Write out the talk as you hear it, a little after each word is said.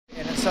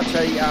such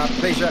a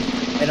pleasure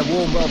and a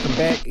warm welcome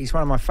back. He's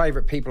one of my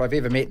favourite people I've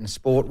ever met in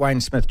sport.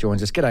 Wayne Smith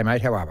joins us. G'day,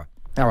 mate. How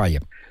are you?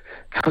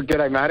 Oh,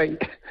 g'day, Marty.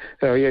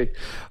 How are you?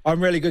 I'm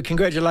really good.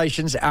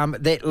 Congratulations.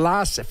 That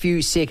last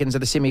few seconds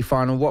of the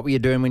semi-final, what were you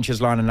doing when she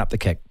was lining up the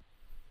kick?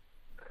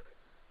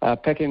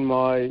 Packing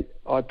my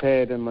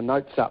iPad and my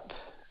notes up,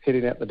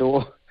 heading out the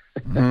door.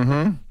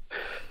 Mm-hmm.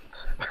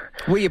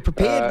 Were you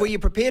prepared? Were you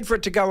prepared for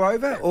it to go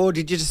over, or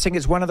did you just think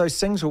it's one of those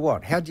things, or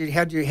what? How'd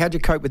you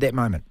cope with that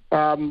moment?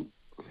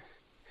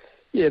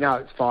 Yeah, no,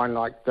 it's fine.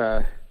 Like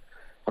I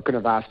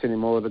couldn't have asked any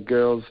more of the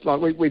girls.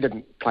 Like we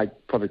didn't play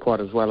probably quite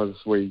as well as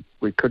we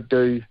could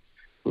do.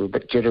 We were a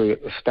bit jittery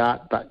at the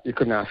start, but you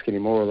couldn't ask any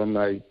more of them.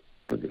 They've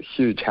got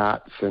huge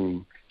hearts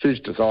and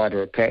huge desire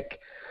to attack.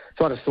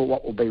 So I just thought,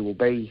 what will be, will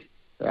be.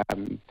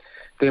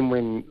 Then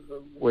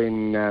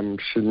when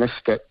she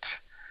missed it,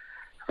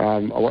 I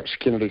watched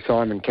Kennedy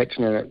Simon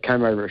catching it. It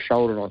came over her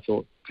shoulder, and I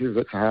thought, geez,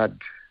 that's a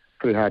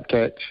pretty hard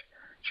catch.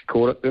 She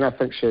caught it. Then I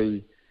think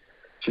she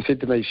said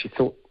to me she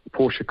thought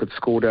Portia could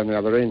score down the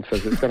other end, so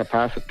she's going to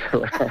pass it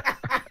to her.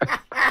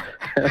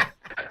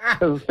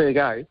 It was a fair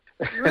go.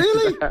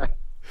 Really?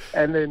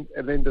 and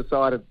then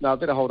decided, no, I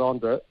better hold on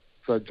to it.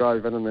 So I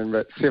drove in, and then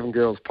about 7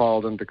 girls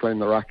piled in to clean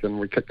the ruck, and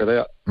we kicked it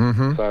out.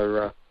 Mm-hmm.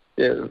 So,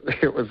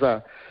 it was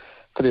a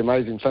pretty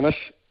amazing finish.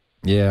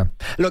 Yeah.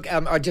 Look,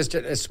 just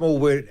a small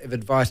word of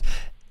advice.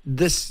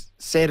 This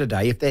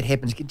Saturday, if that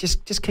happens,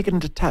 just kick it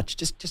into touch.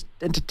 Just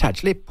into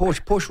touch. Let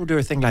Porsche will do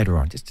a thing later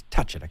on. Just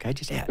touch it, okay?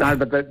 Just out. No,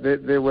 but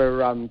there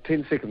were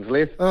 10 seconds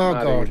left. Oh,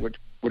 God. Which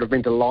would have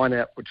meant to line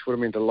out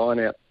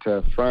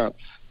to France,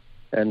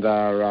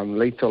 and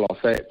lethal off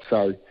that.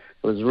 So it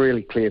was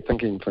really clear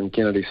thinking from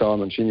Kennedy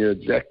Simon. She knew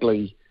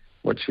exactly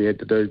what she had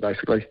to do,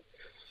 basically.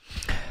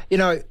 You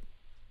know,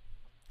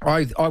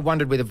 I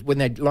wondered whether when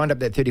they lined up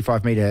that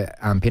 35-metre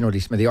penalty,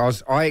 Smithy,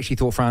 I actually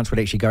thought France would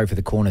actually go for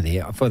the corner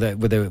there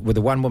with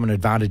the one-woman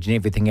advantage and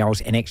everything else,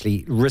 and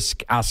actually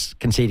risk us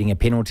conceding a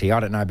penalty.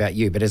 I don't know about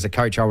you, but as a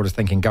coach, I was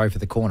thinking go for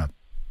the corner.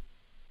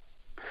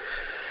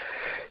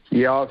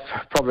 Yeah,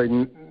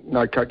 probably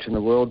no coach in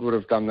the world would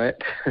have done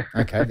that.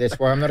 Okay, that's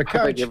why I'm not a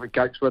coach. I think every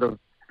coach would have.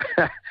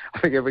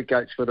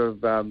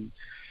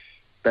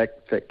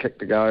 Backed that kick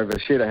to go over.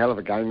 She had a hell of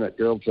a game, that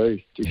girl too.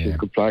 She's a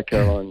good player,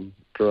 Caroline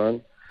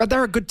Drouin. But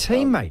they're a good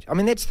team, mate. I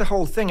mean, that's the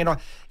whole thing. And I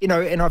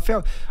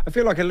feel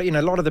like a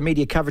lot of the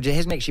media coverage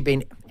hasn't actually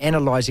been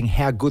analysing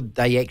how good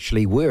they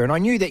actually were. And I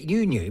knew that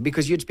you knew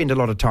because you'd spent a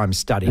lot of time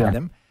studying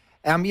them.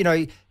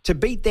 To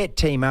beat that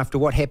team after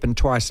what happened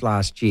twice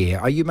last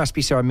year, you must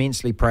be so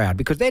immensely proud,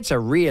 because that's a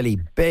really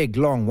big,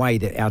 long way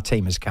that our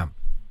team has come.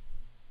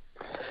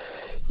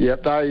 Yeah,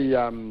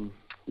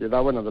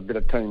 they're one of the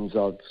better teams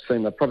I've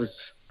seen. They've probably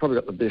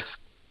got the best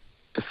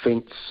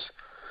defence,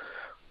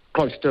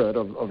 close to it,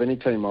 of any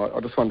team. I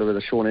just wonder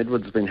whether Sean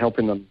Edwards has been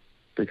helping them,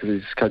 because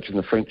he's coaching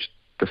the French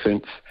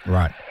defence.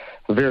 Right.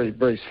 Very,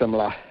 very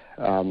similar.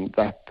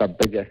 They're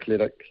big,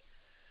 athletic.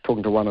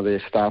 Talking to one of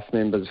their staff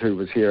members who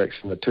was here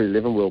actually in the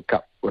 211 World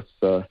Cup with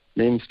the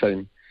men's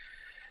team,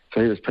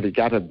 so he was pretty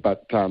gutted.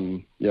 But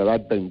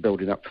they'd been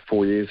building up for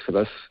 4 years for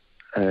this,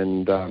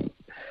 and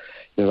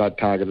they'd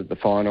targeted the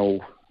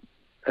final,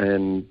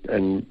 and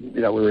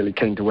we're really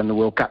keen to win the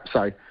World Cup.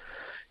 So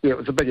it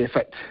was a big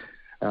effort.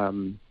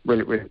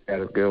 Really, really proud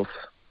of girls.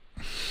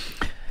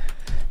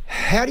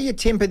 How do you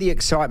temper the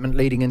excitement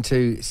leading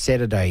into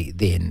Saturday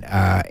then?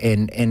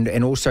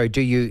 And also,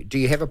 do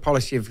you have a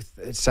policy of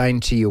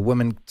saying to your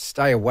women,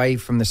 stay away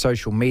from the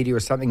social media or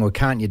something, or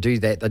can't you do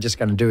that? They're just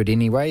going to do it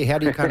anyway. How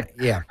do you kind of...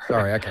 Yeah,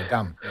 sorry, okay,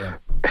 dumb. Yeah.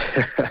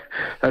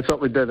 That's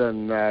what we did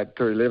in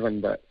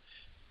 211, but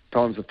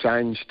times have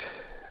changed.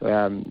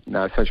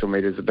 Social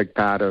media is a big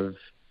part of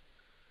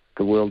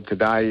the world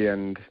today,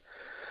 and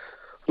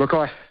look,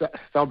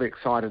 they'll be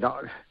excited.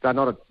 They're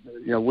not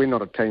we're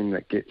not a team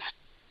that gets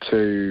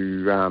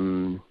too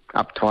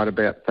uptight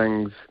about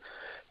things.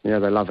 They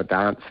love a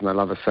dance and they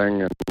love a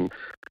sing, and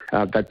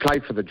they play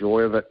for the joy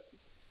of it,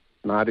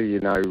 Marty.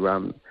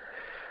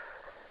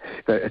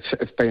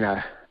 It's been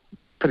a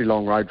pretty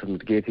long road for them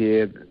to get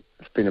here.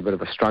 It's been a bit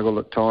of a struggle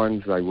at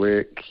times. They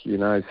work,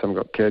 some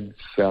got kids.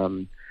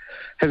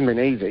 Hasn't been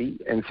easy,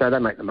 and so they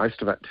make the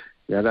most of it.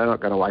 They're not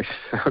going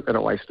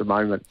to waste a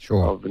moment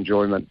of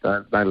enjoyment.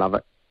 They love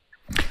it.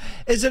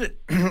 Is it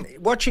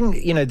watching,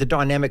 the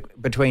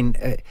dynamic between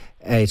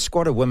a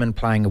squad of women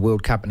playing a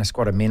World Cup and a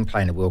squad of men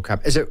playing a World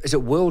Cup? Is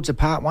it worlds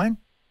apart, Wayne?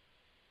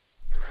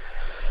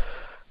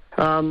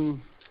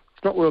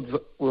 It's not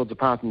worlds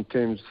apart in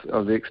terms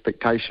of the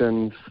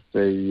expectations,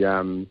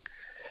 the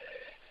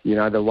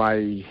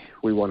way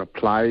we want to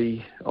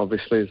play.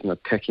 Obviously, is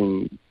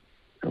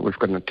we've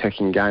got an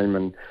attacking game,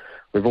 and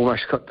we've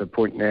almost got to the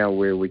point now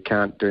where we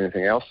can't do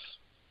anything else.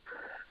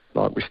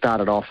 Like, we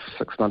started off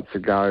 6 months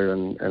ago,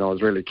 and I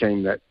was really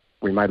keen that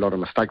we made a lot of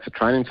mistakes at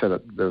training, so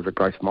that there was a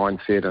growth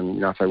mindset, and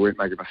if they weren't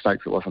making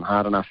mistakes, it wasn't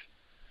hard enough.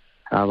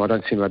 I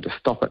don't seem to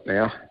stop it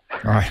now.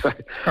 Right. So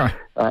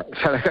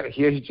they've got a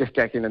huge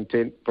attacking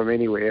intent from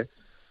anywhere,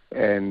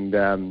 and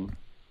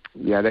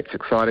that's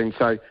exciting.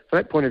 So from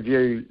that point of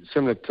view,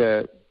 similar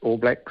to All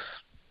Blacks,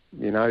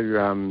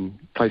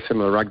 play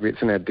similar rugby.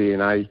 It's in our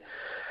DNA.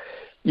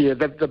 Yeah,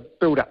 the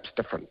build-up's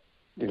different.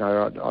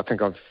 I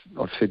think I've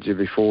said to you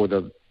before,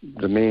 the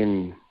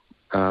men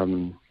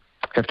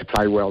have to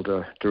play well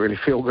to really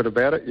feel good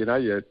about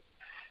it,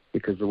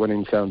 because the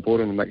winning's so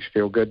important and makes you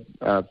feel good.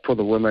 For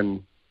the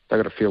women,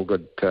 they've got to feel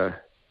good to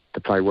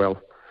play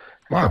well.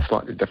 Wow. It's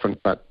slightly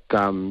different, but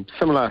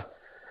similar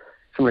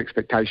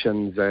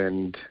expectations,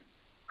 and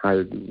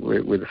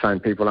we're the same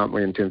people, aren't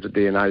we, in terms of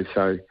DNA,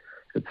 so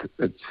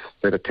it's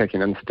that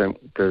attacking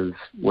instinct is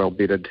well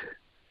bedded.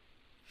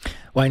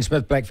 Wayne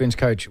Smith, Black Ferns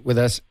coach, with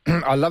us.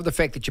 I love the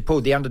fact that you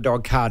pulled the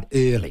underdog card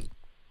early.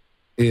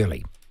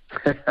 Did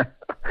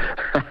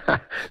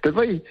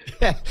we?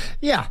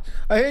 Yeah.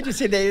 I heard you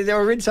said that. I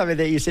read something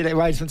that you said that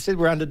Wayne Smith said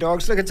we're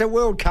underdogs. Look, it's a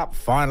World Cup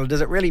final.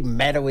 Does it really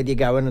matter whether you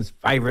go in as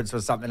favourites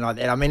or something like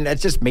that? I mean,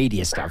 it's just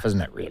media stuff,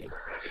 isn't it, really?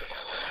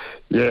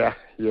 Yeah.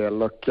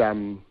 Look,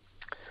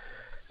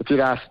 if you'd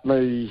asked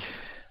me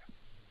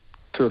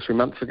 2 or 3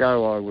 months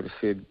ago, I would have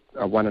said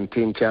a 1 in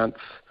 10 chance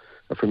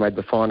if we made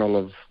the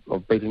final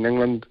of beating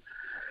England.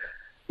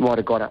 Might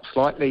have got up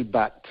slightly,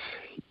 but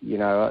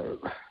they've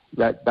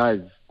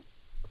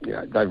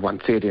won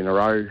 30 in a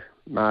row,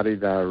 Marty.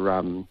 They're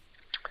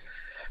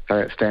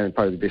outstanding,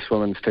 probably the best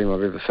women's team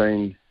I've ever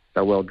seen.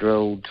 They're well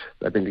drilled.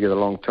 They've been together a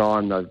long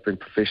time. They've been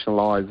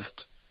professionalised,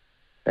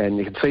 and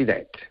you can see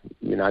that.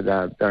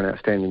 They're an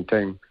outstanding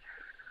team.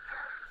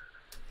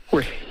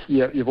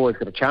 You've always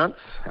got a chance.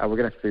 We're going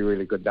to have to be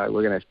really good, though.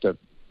 We're going to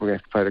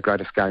have to play the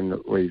greatest game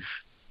that we've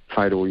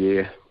played all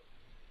year.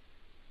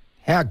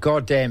 How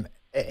goddamn...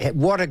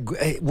 What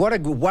a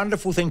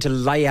wonderful thing to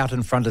lay out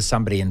in front of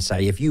somebody and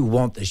say, if you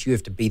want this, you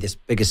have to be this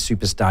biggest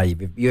superstar.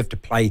 You have to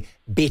play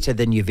better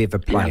than you've ever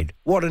played. Yeah.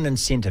 What an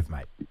incentive,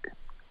 mate.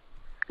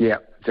 Yeah,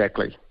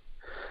 exactly.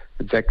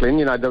 And,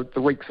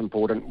 the week's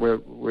important. We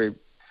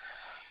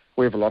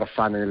have a lot of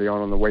fun early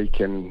on in the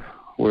week, and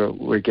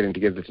we're getting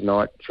together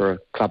tonight for a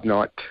club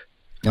night.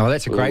 Oh,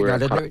 that's a great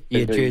night.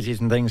 Yeah, jerseys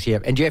and things, yeah.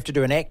 And do you have to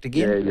do an act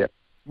again? Yeah.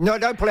 No,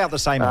 don't pull out the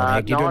same old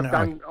act.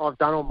 I've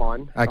done all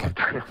mine. Okay.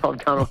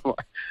 I've done all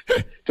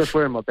mine. Just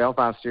wearing my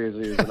Belfast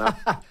jersey is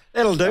enough.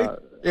 That'll do.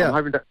 Yeah.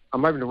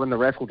 I'm hoping to win the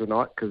raffle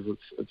tonight, because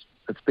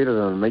it's better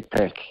than a meat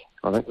pack.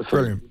 I think there's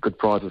some good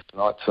prizes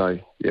tonight. So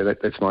yeah,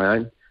 that's my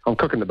aim. I'm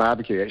cooking the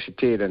barbecue actually.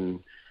 Ted and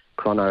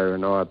Chrono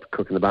and I are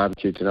cooking the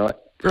barbecue tonight.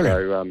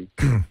 Brilliant.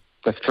 So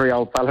there's three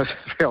old fellas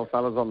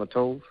on the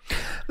tools.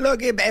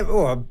 Look, a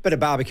bit of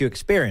barbecue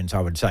experience, I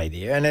would say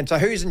there. And so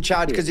who's in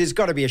charge? Because there's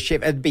got to be a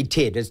chef. It'd be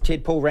Ted. Is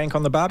Ted Paul rank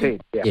on the barbecue?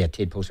 Ted, yeah.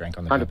 Ted Paul's rank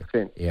on the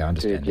barbecue. 100%. Yeah, I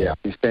understand. Ted, yeah.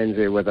 He stands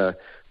there with a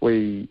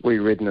wee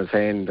red in his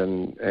hand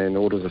and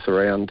orders us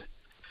around.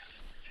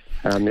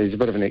 He's a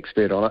bit of an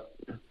expert on it.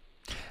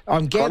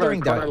 I'm gathering,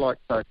 Chrono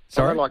likes a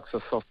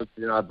sausage,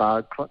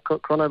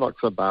 Chrono likes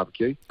a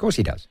barbecue. Of course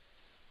he does.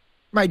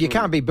 Mate, you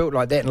can't be built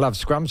like that and love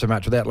scrum so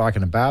much without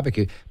liking a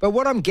barbecue. But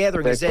what I'm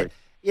gathering is that,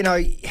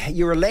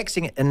 you're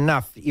relaxing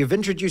enough. You've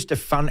introduced a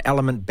fun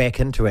element back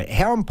into it.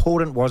 How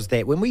important was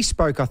that? When we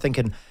spoke, I think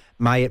in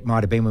May it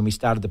might have been when we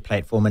started the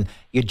platform, and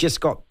you just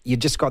got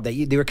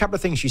that. There were a couple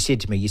of things you said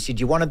to me. You said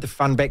you wanted the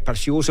fun back,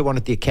 but you also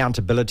wanted the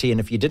accountability.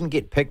 And if you didn't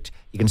get picked,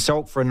 you can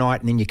sulk for a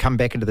night and then you come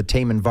back into the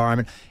team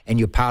environment and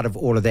you're part of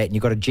all of that and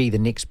you've got to G the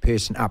next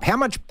person up. How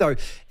much, though,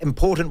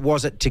 important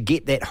was it to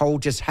get that whole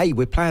just, hey,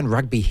 we're playing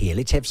rugby here,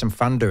 let's have some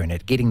fun doing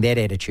it, getting that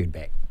attitude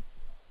back?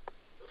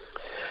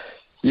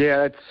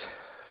 Yeah,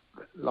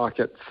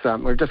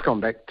 we've just gone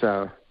back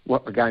to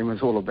what the game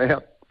was all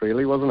about,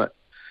 really, wasn't it?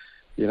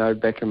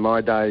 Back in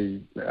my day,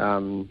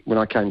 when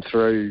I came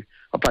through,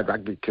 I played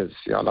rugby because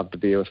I loved to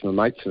be with my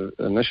mates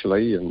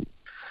initially, and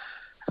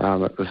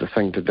it was a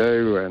thing to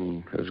do,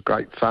 and it was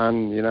great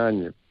fun, and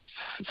you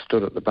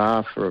stood at the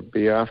bar for a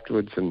beer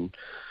afterwards, and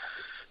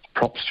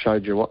props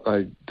showed you what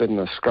they did in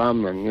the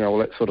scrum, and all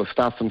that sort of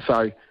stuff. And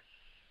so,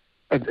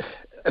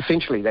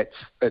 essentially,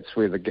 that's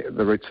where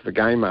the roots of the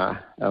game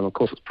are. Of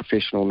course, it's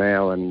professional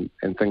now, and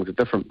things are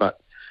different, but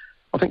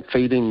I think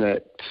feeding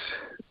that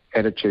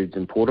attitude's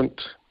important.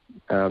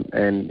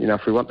 And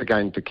if we want the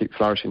game to keep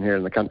flourishing here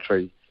in the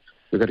country,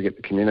 we've got to get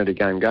the community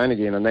game going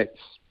again. And that's,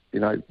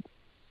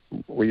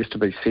 we used to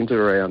be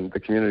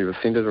the community was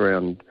centred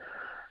around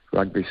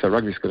rugby. So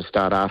rugby's got to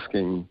start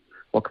asking,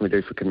 what can we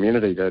do for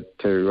community to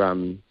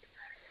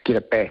get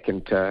it back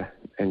and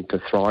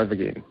to thrive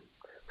again.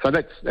 So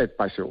that's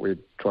basically what we're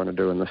trying to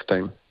do in this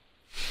team.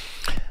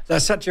 They're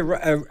such a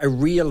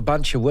real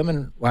bunch of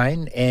women,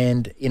 Wayne,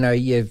 and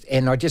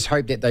and I just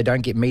hope that they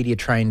don't get media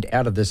trained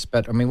out of this.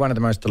 But I mean, one of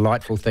the most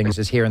delightful things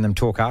is hearing them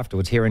talk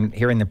afterwards, hearing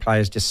the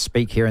players just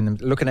speak, hearing them,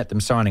 looking at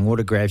them signing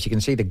autographs. You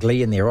can see the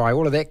glee in their eye,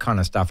 all of that kind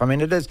of stuff. I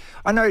mean, it is.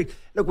 I know.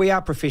 Look, we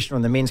are professional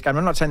in the men's game.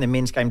 I'm not saying the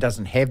men's game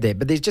doesn't have that,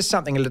 but there's just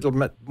something a little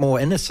bit more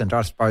innocent,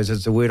 I suppose,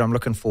 is the word I'm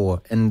looking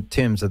for in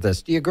terms of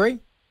this. Do you agree?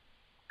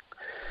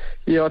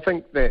 Yeah, I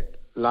think that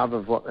love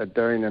of what they're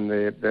doing and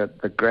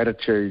the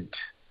gratitude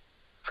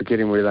for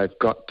getting where they've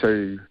got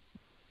to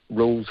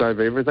rules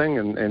over everything,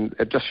 and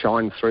it just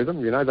shines through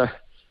them. They're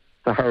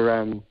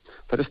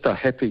just a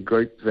happy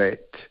group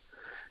that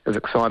is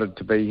excited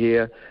to be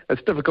here.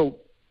 It's difficult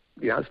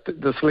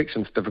the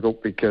selection's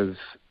difficult because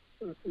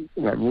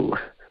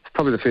it's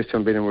probably the first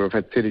time where we've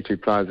had 32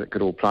 players that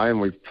could all play, and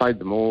we've played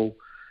them all.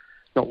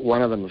 Not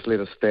one of them has let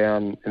us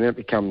down, and then it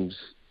becomes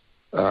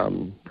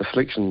the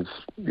selection's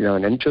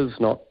in inches,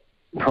 not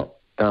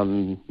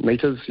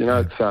meters.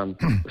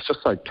 It's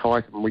just so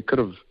tight, and we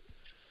could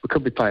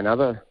be playing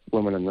other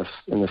women in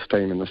this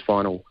team in this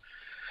final.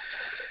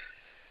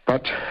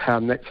 But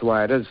that's the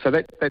way it is. So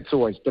that's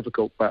always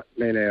difficult. But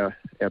man,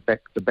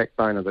 the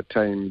backbone of the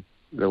team,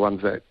 the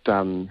ones that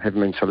haven't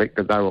been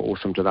selected, they were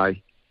awesome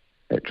today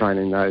at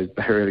training. They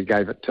really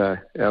gave it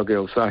to our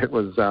girls. So it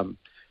was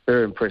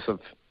very impressive.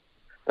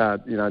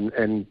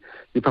 And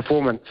your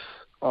performance,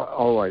 I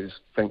always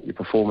think your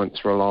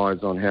performance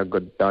relies on how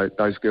good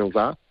those girls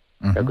are,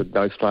 how good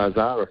those players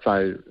are.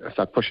 If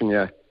they're pushing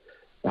you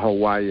the whole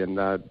way and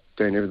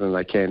doing everything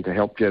they can to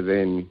help you,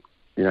 then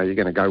you're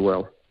going to go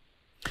well.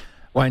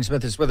 Wayne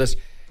Smith is with us.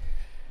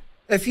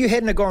 If you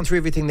hadn't have gone through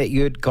everything that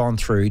you'd gone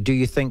through, do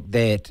you think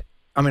that,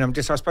 I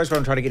suppose what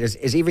I'm trying to get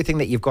is everything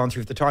that you've gone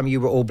through, at the time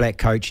you were All Black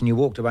coach and you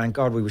walked away, and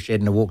God, we wish you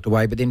hadn't have walked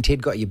away, but then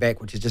Ted got you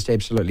back, which is just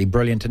absolutely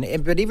brilliant.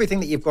 But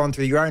everything that you've gone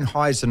through, your own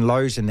highs and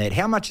lows in that,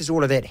 how much has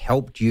all of that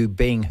helped you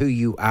being who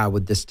you are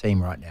with this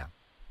team right now?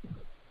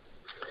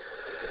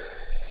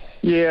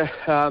 Yeah,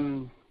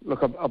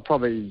 look,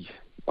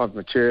 I've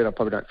matured. I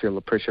probably don't feel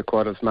the pressure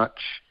quite as much.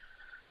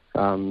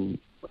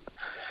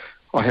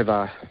 I have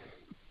a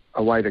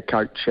way to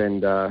coach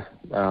and a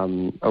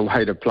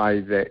way to play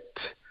that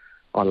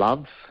I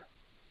love.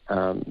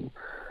 I'm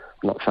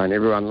not saying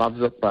everyone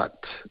loves it,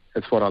 but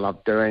it's what I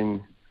love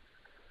doing.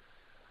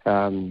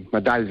 My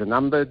days are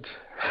numbered.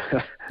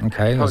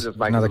 Okay, that's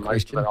another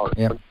question.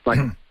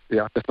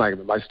 Just making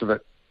the most of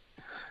it.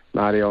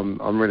 Marty,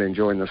 I'm really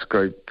enjoying this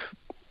group.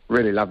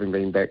 Really loving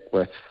being back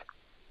with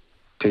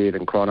Ted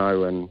and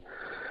Chrono and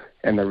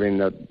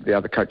the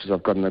other coaches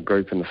I've got in the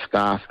group and the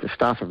staff. The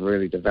staff have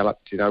really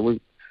developed. We've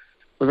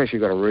actually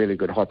got a really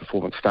good high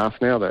performance staff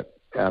now that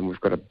we've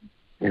got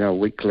a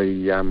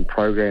weekly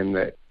program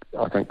that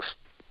I think's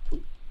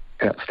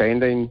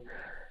outstanding,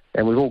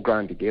 and we've all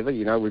grown together.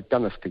 We've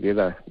done this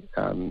together,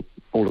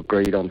 all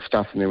agreed on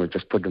stuff, and then we've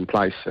just put it in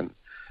place and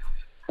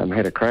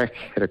had a crack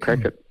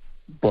at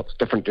what's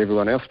different to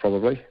everyone else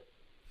probably.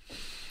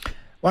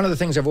 One of the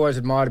things I've always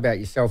admired about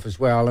yourself as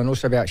well, and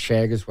also about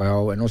Shag as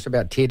well, and also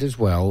about Ted as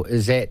well,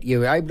 is that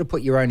you're able to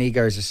put your own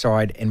egos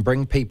aside and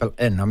bring people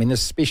in.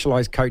 This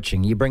specialised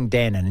coaching, you bring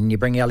Dan in, and you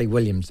bring Ellie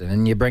Williams in,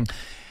 and you bring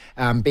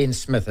Ben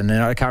Smith in,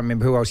 and I can't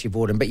remember who else you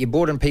brought in, but you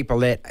brought in people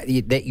that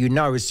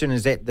as soon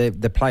as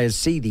the players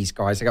see these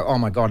guys, they go, oh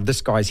my God,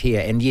 this guy's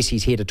here, and yes,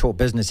 he's here to talk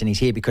business, and he's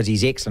here because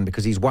he's excellent,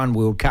 because he's won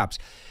World Cups.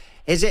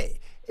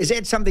 Is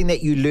that something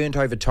that you learnt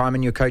over time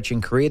in your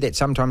coaching career, that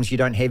sometimes you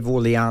don't have all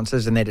the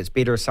answers and that it's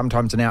better if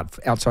sometimes an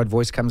outside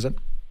voice comes in?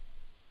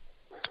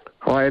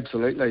 Oh,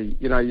 absolutely.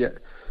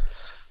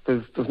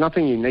 There's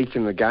nothing unique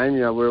in the game.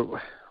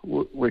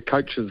 We're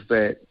coaches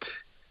that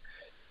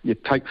you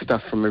take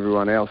stuff from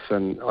everyone else,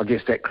 and I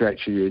guess that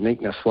creates your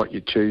uniqueness, what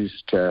you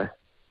choose to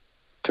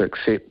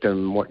accept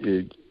and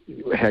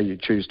how you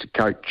choose to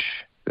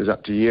coach is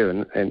up to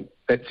you, and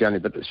that's the only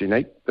bit that's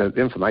unique. The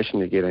information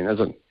you're getting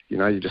isn't.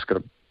 You just got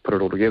to put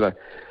it all together.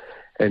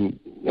 And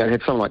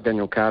have someone like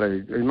Daniel Carter,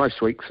 who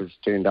most weeks has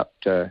turned up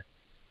to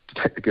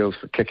take the girls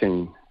for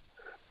kicking.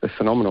 A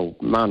phenomenal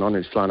man on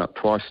who's flown up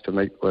twice to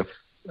meet with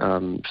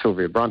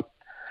Sylvia Brunt.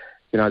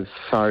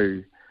 So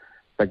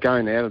they're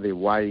going out of their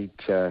way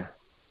to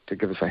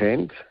give us a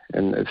hand,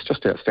 and it's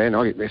just outstanding.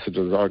 I get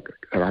messages. I got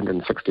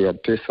 160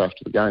 odd tests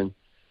after the game,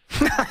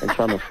 and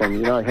some of them,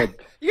 you're going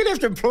to have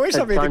to employ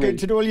somebody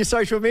to do all your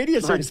social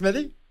media soon,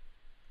 Smithy.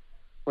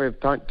 We have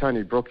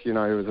Tony Brook, who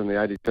was in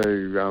the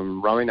 82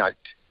 rowing 8,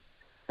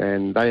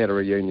 and they had a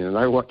reunion, and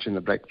they were watching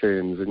the Black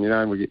Ferns,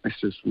 and we get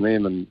messages from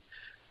them, and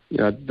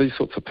these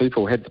sorts of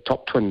people. Had the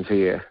Top Twins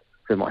here,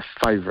 who are my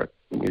favourite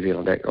New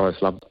Zealand act. I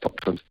always loved the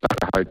Top Twins.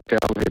 At a hotel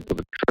here for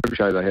the trip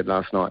show they had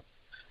last night,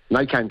 and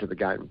they came to the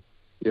game.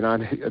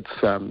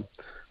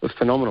 It's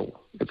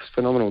phenomenal. It's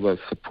phenomenal, the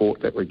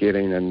support that we're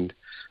getting and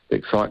the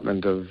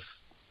excitement of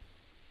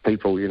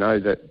people.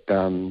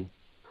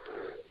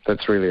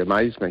 That's really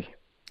amazed me.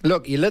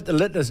 Look, you lit the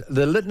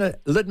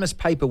litmus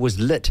paper was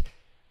lit.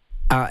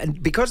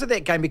 And because of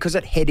that game, because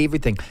it had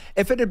everything.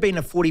 If it had been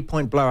a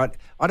 40-point blowout,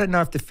 I don't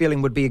know if the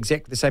feeling would be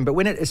exactly the same. But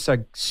when it is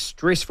so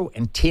stressful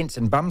and tense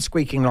and bum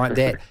squeaking like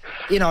that,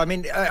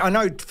 I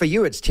know for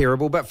you it's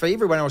terrible, but for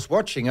everyone else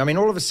watching,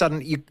 all of a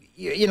sudden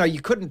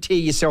you couldn't tear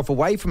yourself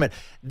away from it.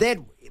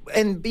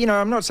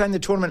 I'm not saying the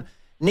tournament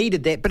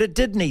needed that, but it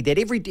did need that.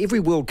 Every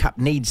World Cup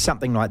needs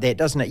something like that,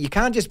 doesn't it? You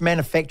can't just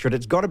manufacture it.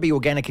 It's got to be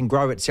organic and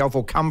grow itself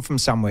or come from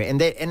somewhere,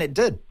 and it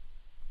did.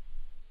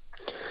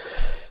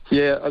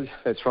 Yeah,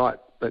 that's right.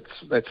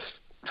 That's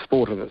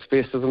sport at its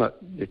best, isn't it?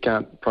 You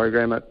can't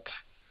program it.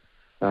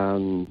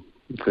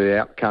 The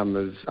outcome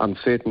is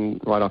uncertain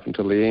right up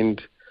until the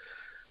end.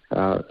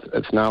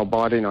 It's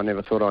nail-biting. I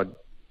never thought I'd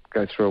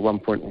go through a 1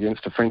 point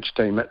against a French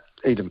team at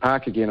Eden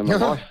Park again in my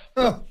life.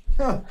 That's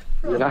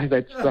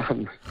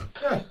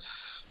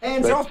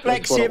Hands off,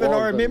 Black 7,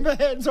 I remember.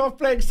 Hands off,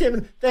 Black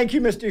 7. Thank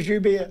you, Mr.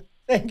 Joubert.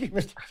 Thank you,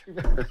 Mr.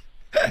 Joubert.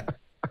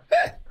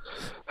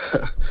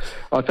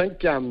 I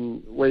think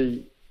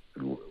we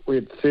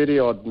had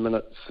 30-odd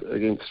minutes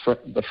against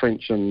the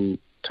French in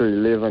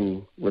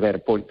 2-11 without a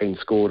point being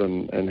scored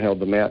and held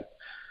them out.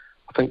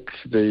 I think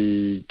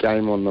the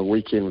game on the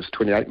weekend was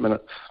 28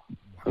 minutes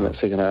in that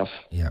second half.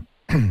 Yeah.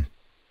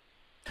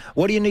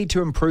 What do you need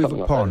to improve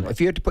Something upon? like that.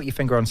 If you had to put your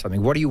finger on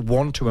something, what do you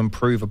want to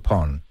improve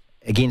upon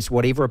against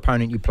whatever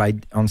opponent you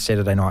played on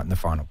Saturday night in the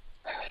final?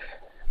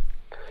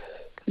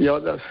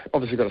 Yeah,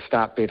 obviously got to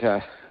start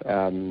better.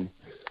 A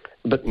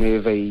bit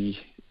nervy.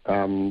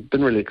 Didn't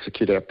really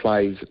execute our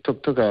plays. It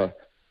took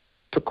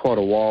quite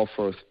a while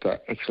for us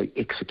to actually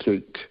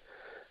execute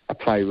a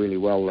play really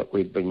well that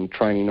we'd been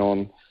training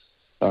on.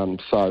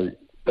 So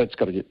that's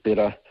got to get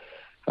better.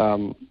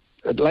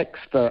 It lacks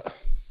the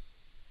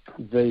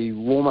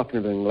warm-up and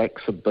everything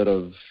lacks a bit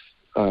of,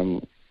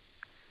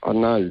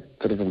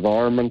 bit of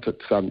environment.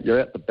 It's you're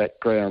at the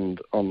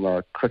background on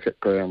the cricket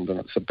ground and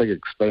it's a big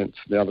expanse.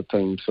 The other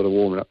team's sort of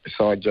warming up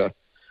beside you.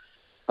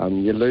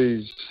 You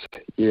lose.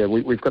 Yeah,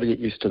 we've got to get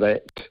used to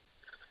that.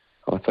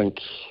 I think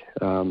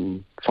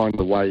find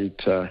a way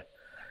to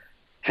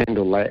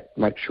handle that,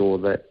 make sure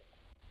that,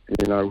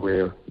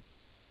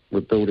 we're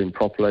building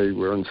properly,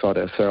 we're inside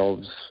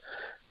ourselves,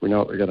 we know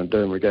what we're going to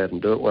do and we go out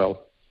and do it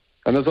well.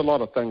 And there's a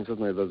lot of things, isn't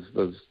there?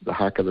 There's the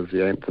haka, there's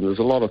the anthem. There's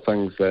a lot of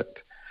things that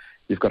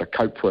you've got to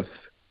cope with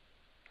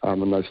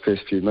in those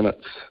first few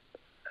minutes.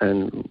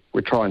 And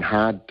we're trying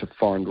hard to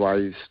find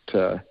ways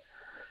to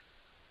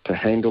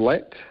handle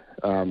that.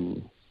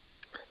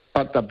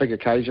 But they're big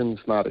occasions,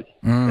 Marty,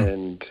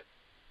 and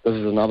this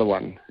is another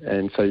one.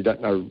 And so you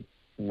don't know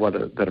what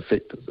that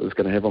effect is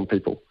going to have on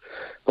people.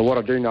 But what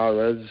I do know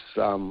is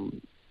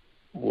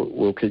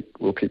we'll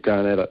keep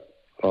going at it.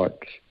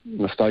 Like,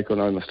 mistake or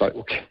no mistake,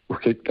 we'll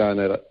keep going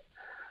at it.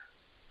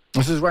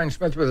 This is Wayne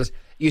Smith with us.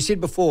 You said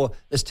before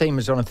this team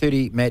is on a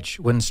 30-match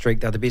win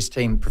streak. They're the best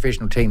team,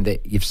 professional team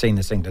that you've seen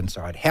this England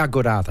side. How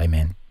good are they,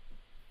 man?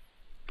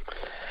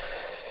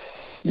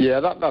 Yeah,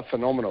 they're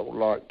phenomenal.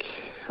 Like,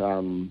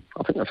 I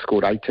think they've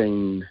scored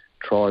 18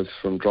 tries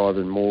from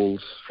driving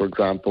mauls, for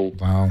example.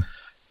 Wow.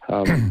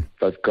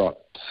 They've got,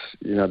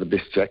 the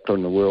best jackler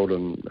in the world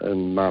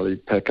in Marley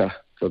Packer,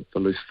 the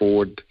loose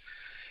forward.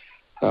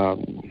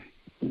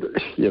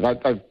 They've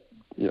got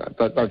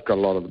a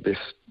lot of the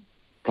best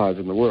players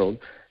in the world,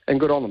 and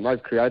good on them.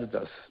 They've created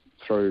this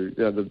through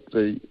you've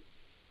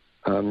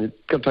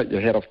got to take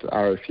your hat off to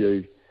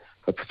RFU.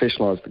 They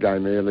professionalised the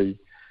game early.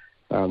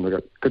 They've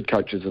got good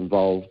coaches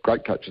involved,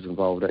 great coaches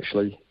involved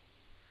actually,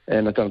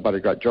 and they've done a bloody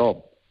great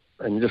job.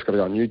 And you just got to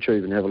go on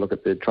YouTube and have a look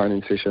at their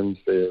training sessions,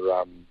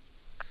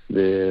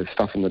 their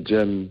stuff in the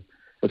gym.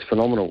 It's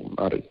phenomenal,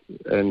 Marty,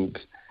 and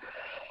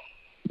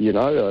they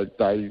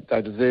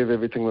deserve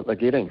everything that they're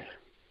getting.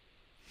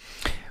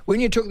 When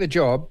you took the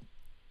job,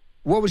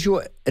 what was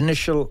your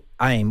initial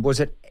aim? Was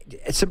it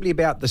simply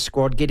about the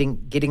squad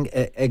getting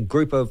a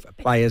group of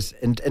players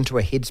into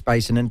a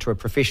headspace and into a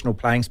professional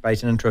playing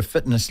space and into a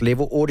fitness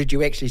level, or did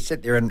you actually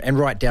sit there and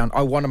write down,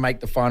 I want to make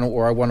the final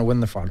or I want to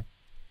win the final?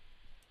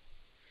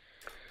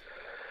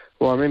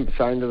 Well, I remember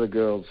saying to the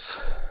girls,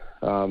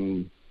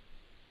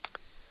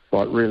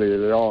 really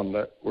early on,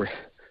 that we're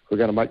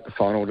going to make the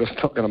final, we're just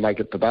not going to make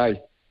it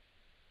today.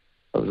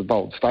 It was a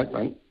bold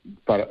statement,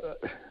 but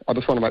I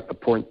just want to make the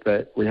point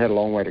that we had a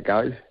long way to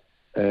go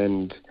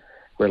and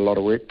we had a lot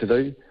of work to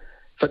do.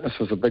 Fitness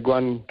was a big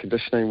one.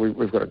 Conditioning,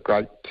 we've got a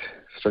great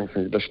strength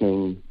and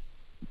conditioning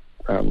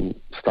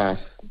staff.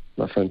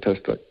 They're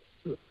fantastic.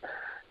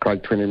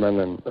 Craig Twentyman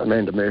and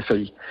Amanda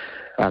Murphy.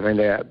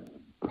 And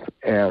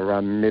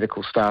our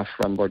medical staff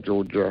run by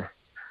Georgia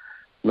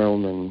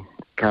Milne and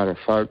Carter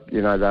Folk,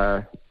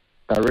 they're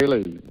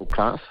really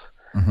class.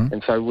 Mm-hmm.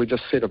 And so we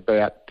just set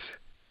about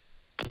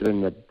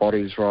getting the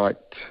bodies right,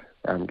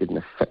 getting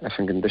the fitness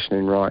and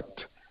conditioning right,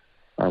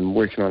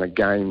 working on a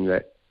game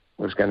that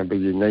was going to be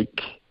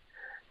unique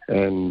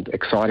and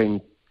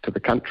exciting to the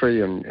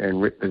country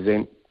and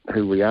represent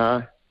who we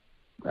are.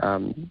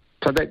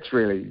 So that's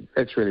really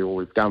all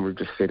we've done. We've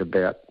just set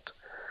a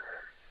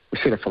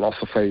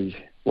philosophy,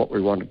 what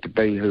we wanted to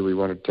be, who we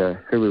wanted to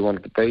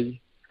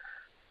be,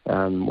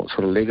 what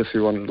sort of legacy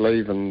we wanted to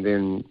leave, and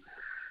then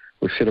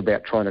we set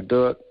about trying to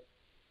do it.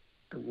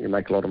 You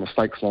make a lot of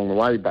mistakes along the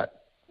way, but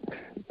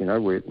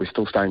we're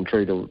still staying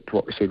true to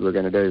what we said we were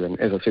going to do. And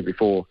as I said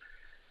before,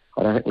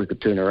 I don't think we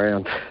could turn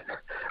around.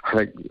 I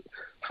think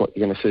that's what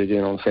you're going to see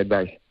again on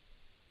Saturday.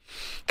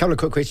 A couple of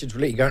quick questions.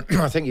 We'll let you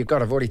go.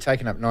 I've already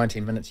taken up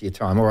 19 minutes of your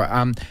time. All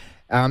right.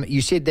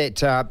 You said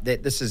that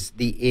this is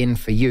the end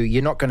for you.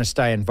 You're not going to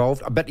stay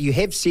involved, but you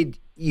have said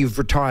you've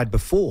retired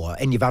before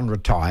and you've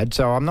unretired,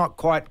 so I'm not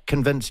quite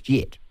convinced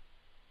yet.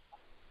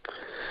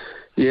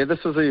 Yeah, this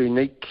is a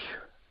unique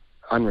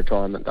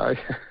unretirement day.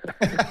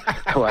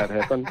 That's the way it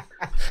happened.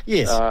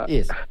 Yes,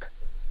 yes.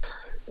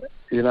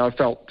 I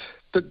felt,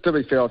 to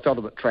be fair, I felt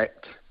a bit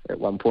trapped at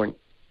one point.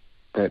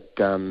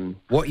 That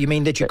what, you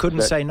mean that you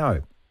couldn't say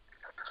no?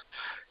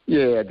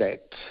 Yeah,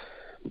 that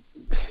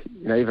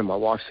even my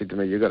wife said to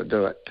me, "You've got to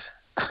do it."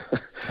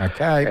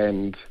 Okay.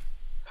 And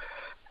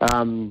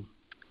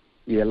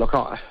look,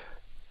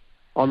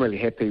 I'm really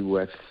happy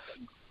with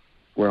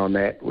where I'm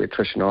at, where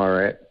Trish and I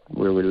are at,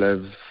 where we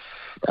live,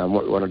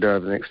 what we want to do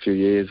over the next few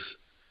years.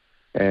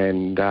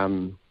 And,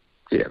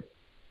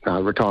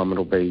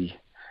 retirement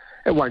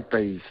it won't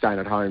be staying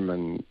at home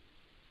and,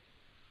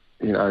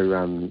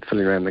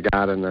 filling around the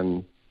garden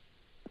and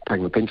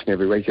taking a pension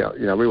every week.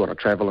 We want to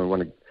travel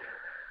and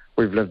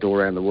we've lived all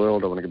around the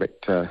world. I want to go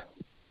back to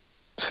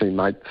see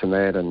mates and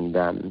that. And,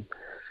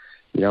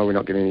 we're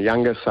not getting any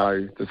younger,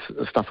 so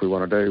there's stuff we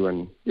want to do.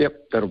 And,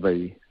 that'll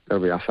be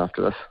us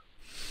after this.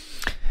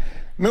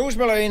 Mills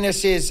Malina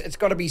says it's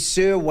got to be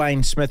Sir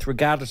Wayne Smith,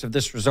 regardless of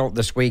this result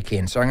this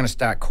weekend. So I'm going to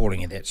start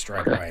calling you that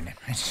straight away.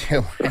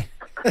 Sir Wayne.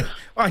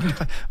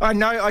 I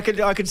know. I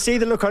could see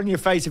the look on your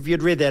face if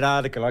you'd read that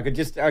article. I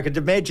could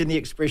imagine the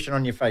expression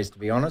on your face, to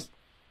be honest.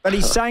 But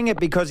he's saying it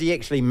because he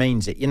actually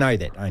means it. You know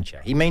that, don't you?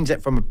 He means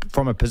it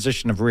from a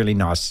position of really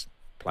nice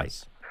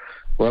place.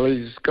 Well,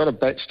 he's got a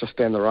batch just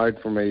down the road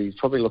from me. He's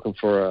probably looking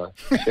for a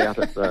shout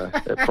at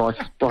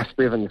Bryce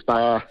Bevan's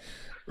bar.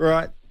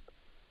 Right.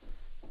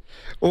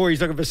 Or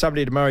he's looking for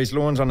somebody to mow his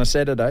lawns on a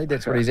Saturday.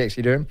 That's what he's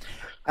actually doing.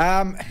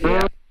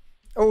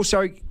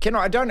 Also,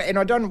 I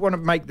don't want to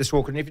make this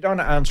awkward, and if you don't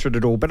want to answer it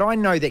at all, but I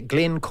know that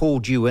Glenn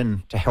called you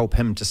in to help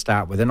him to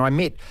start with, and I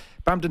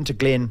bumped into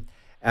Glenn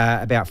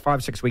about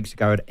 5-6 weeks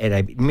ago at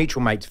a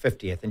mutual mate's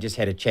 50th and just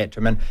had a chat to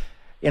him,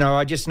 and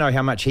I just know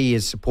how much he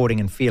is supporting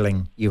and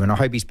feeling you, and I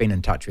hope he's been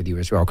in touch with you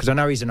as well, because I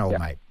know he's an old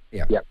mate.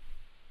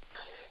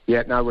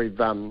 Yeah, no, we've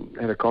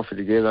had a coffee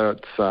together.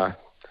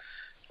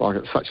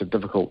 It's such a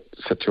difficult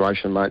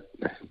situation, mate.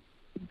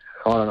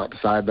 I don't know what to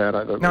say about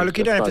it. No, look,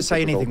 you don't have to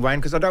say anything, Wayne,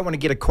 because I don't want to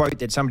get a quote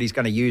that somebody's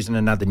going to use in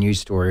another news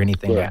story or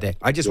anything like that.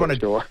 I just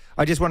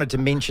wanted to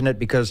mention it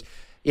because,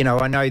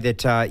 I know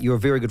that you're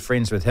very good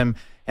friends with him,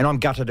 and I'm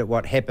gutted at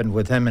what happened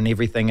with him and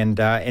everything,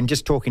 and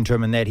just talking to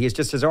him and that,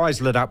 his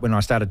eyes lit up when I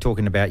started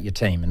talking about your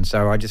team, and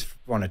so I just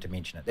wanted to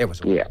mention it. That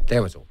was all. Yeah.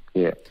 That was all.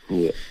 Yeah.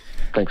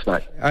 Thanks,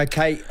 mate.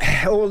 Okay,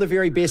 all the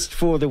very best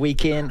for the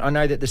weekend. I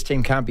know that this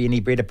team can't be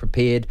any better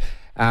prepared.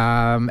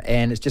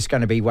 And it's just going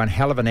to be one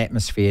hell of an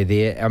atmosphere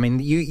there. I mean,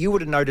 you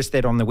would have noticed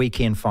that on the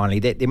weekend finally,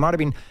 that there might have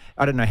been,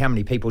 I don't know how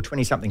many people,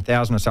 20-something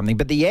thousand or something,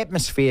 but the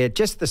atmosphere,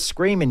 just the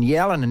screaming,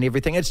 yelling and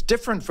everything, it's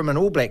different from an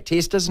All Black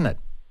test, isn't it?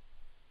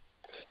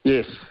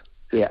 Yes,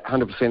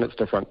 100% it's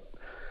different.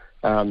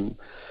 A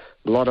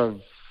lot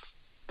of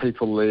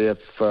people there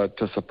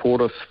to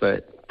support us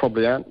that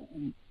probably aren't,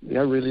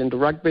 really into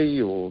rugby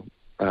or,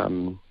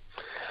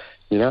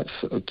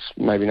 it's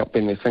maybe not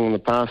been their thing in the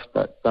past,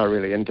 but they're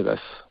really into this.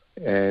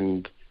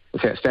 And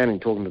it's outstanding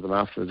talking to them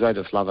afterwards. They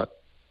just love it.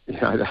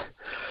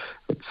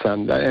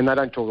 And they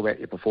don't talk about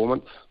your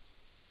performance,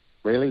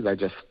 really. They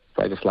just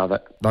love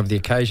it. Love the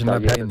occasion,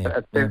 love being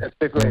there. It's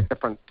definitely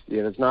different.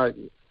 Yeah, there's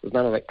none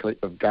of that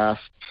collective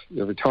gasp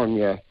every time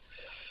you're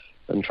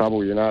in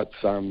trouble.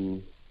 It's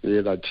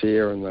they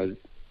cheer and they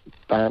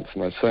dance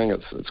and they sing.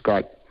 It's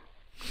great.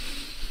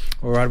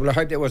 All right. Well, I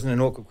hope that wasn't an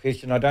awkward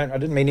question. I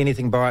didn't mean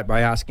anything by it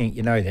by asking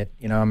it. That.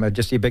 I'm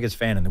just your biggest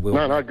fan in the world.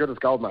 No, good as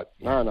gold, mate.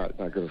 No,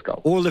 good as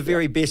gold. All the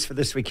very best for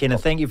this weekend, and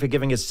thank you for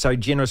giving us so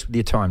generous with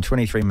your time.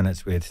 23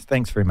 minutes worth.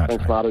 Thanks very much.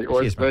 Thanks, mate. Marty.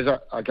 Always Cheers, a pleasure.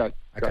 Okay.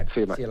 Okay. See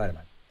you, mate. See you later,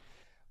 mate.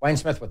 Wayne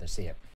Smith with us here.